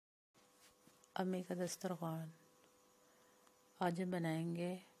अम्मी का दस्तरखान। आज हम बनाएंगे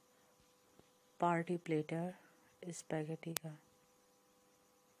पार्टी प्लेटर स्पैगेटी का।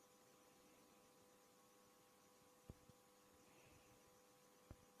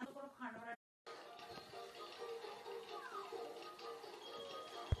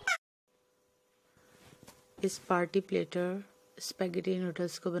 इस पार्टी प्लेटर स्पैगेटी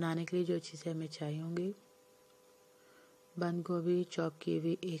नूडल्स को बनाने के लिए जो चीज़ें हमें चाहिए होंगी: बंद गोभी चॉप की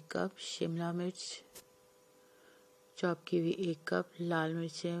हुई 1 कप, शिमला मिर्च चॉप की हुई 1 कप, लाल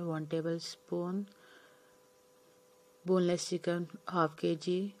मिर्चें 1 table spoon, boneless chicken ½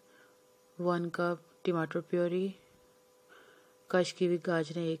 kg, 1 cup टमाटर प्योरी, क्रश की हुई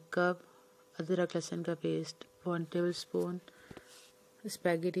गाजरें 1 कप, अदरक लहसुन का paste 1 table spoon,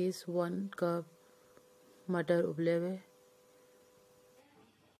 spaghettis 1 cup, मटर उबले हुए।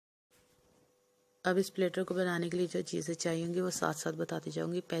 अब इस प्लेटर को बनाने के लिए जो चीज़ें चाहिए होंगी वो साथ साथ बताती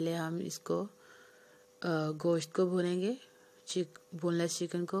जाऊंगी। पहले हम इसको गोश्त को भूनेंगे। बोनलेस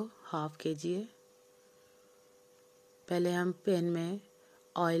चिकन को ½ kg है। पहले हम पैन में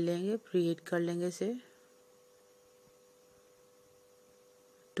ऑयल लेंगे, प्रीहीट कर लेंगे इसे।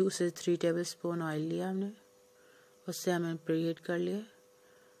 2 से 3 टेबल स्पून ऑयल लिया हमने, उससे हमने प्रीहीट कर लिया।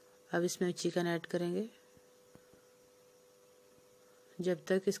 अब इसमें चिकन ऐड करेंगे। जब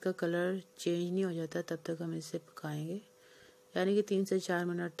तक इसका कलर चेंज नहीं हो जाता तब तक हम इसे पकाएंगे, यानी कि 3 से 4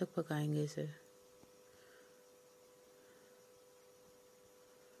 मिनट तक पकाएंगे इसे।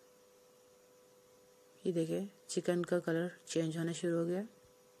 ये देखिए चिकन का कलर चेंज होना शुरू हो गया।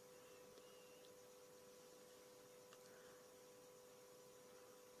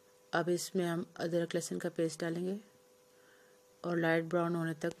 अब इसमें हम अदरक लहसुन का पेस्ट डालेंगे और लाइट ब्राउन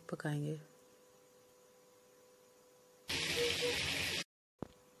होने तक पकाएंगे।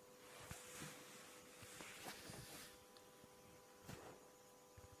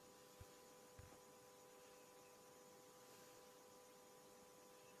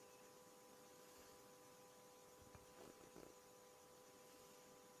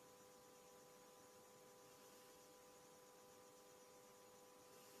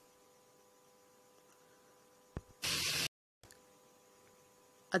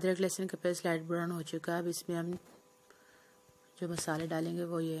 अदरक लहसुन का पेस्ट लाइट ब्राउन हो चुका है। अब इसमें हम जो मसाले डालेंगे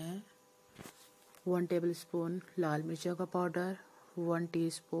वो ये हैं: 1 टेबल स्पून लाल मिर्चों का पाउडर, 1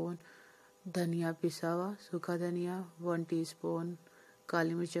 टीस्पून धनिया पिसा हुआ सूखा धनिया, 1 टीस्पून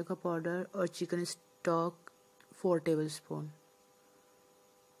काली मिर्चों का पाउडर और चिकन स्टॉक 4 टेबल स्पून।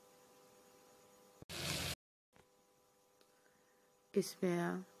 इसमें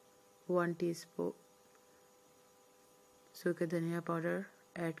हम 1 टीस्पून सूखे धनिया पाउडर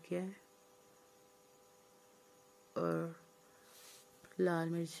ऐड किया है और लाल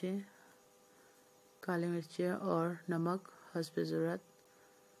मिर्चें, काली मिर्चें और नमक हस्ब ज़रूरत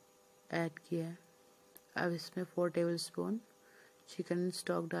ऐड किया है। अब इसमें 4 टेबल स्पून चिकन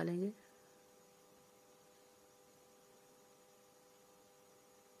स्टॉक डालेंगे।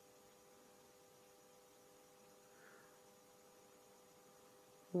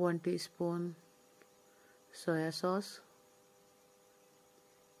 One teaspoon soya sauce,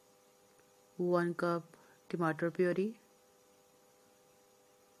 1 cup टमाटर प्योरी।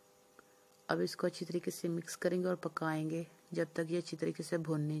 अब इसको अच्छी तरीके से मिक्स करेंगे और पकाएंगे जब तक ये अच्छी तरीके से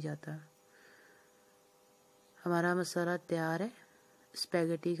भुन नहीं जाता। हमारा मसाला तैयार है,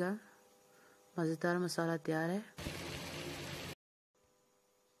 स्पैगेटी का मज़ेदार मसाला तैयार है।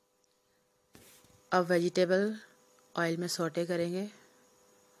 अब वेजिटेबल ऑयल में सौटे करेंगे।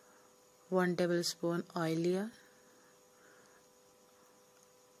 1 टेबल स्पून ऑयल लिया।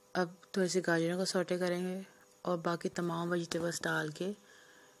 अब थोड़ी सी गाजरों को सौटे करेंगे और बाकी तमाम वेजिटेबल्स डाल के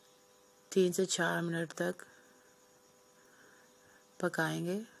 3 से 4 मिनट तक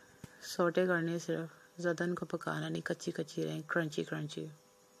पकाएंगे। सौटे करने सिर्फ, ज़्यादा इनको पकाना नहीं, कच्ची कच्ची रहें, क्रंची क्रंची।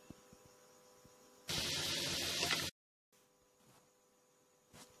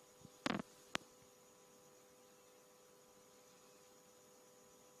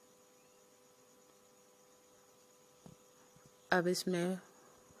 अब इसमें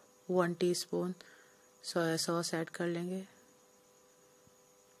 1 टीस्पून सोया सॉस ऐड कर लेंगे।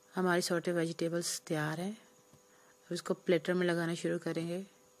 हमारी सॉटे वेजिटेबल्स तैयार हैं। अब इसको प्लेटर में लगाना शुरू करेंगे।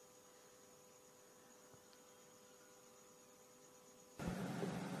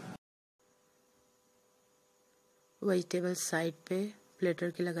 वेजिटेबल्स साइड पे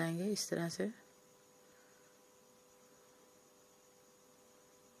प्लेटर के लगाएंगे इस तरह से।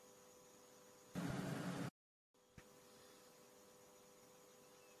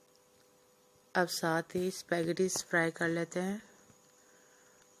 अब साथ ही स्पैगेटीज फ्राई कर लेते हैं।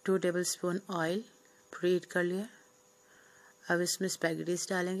 2 टेबल स्पून ऑयल प्रीहीट कर लिया। अब इसमें स्पैगेटीज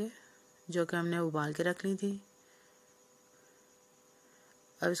डालेंगे जो कि हमने उबाल के रख ली थी।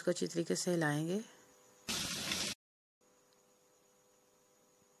 अब इसको अच्छी तरीके से हिलाएंगे।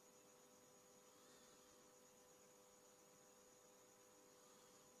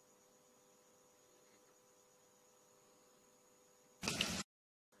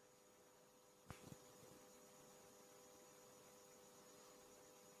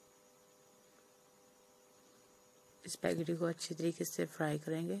 स्पैगेटी को अच्छी तरीके से फ्राई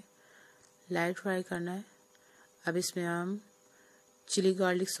करेंगे, लाइट फ्राई करना है। अब इसमें हम चिली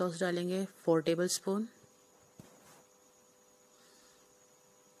गार्लिक सॉस डालेंगे 4 टेबलस्पून।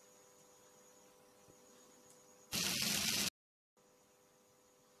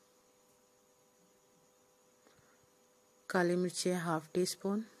 काली मिर्चें 1/2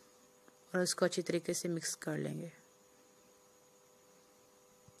 टीस्पून और उसको अच्छी तरीके से मिक्स कर लेंगे।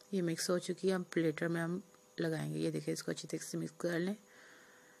 ये मिक्स हो चुकी है, हम प्लेटर में हम लगाएंगे। ये देखिए, इसको अच्छी तरीके से मिक्स कर लें।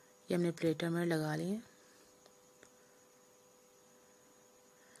 ये हमने प्लेटर में लगा लिए।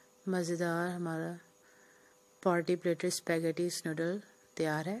 मज़ेदार हमारा पार्टी प्लेटर स्पैगेटीज नूडल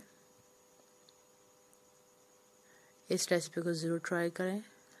तैयार है। इस रेसिपी को ज़रूर ट्राई करें,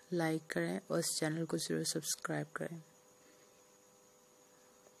 लाइक करें और इस चैनल को ज़रूर सब्सक्राइब करें।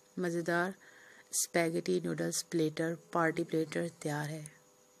 मज़ेदार spaghetti noodles platter party platter तैयार है।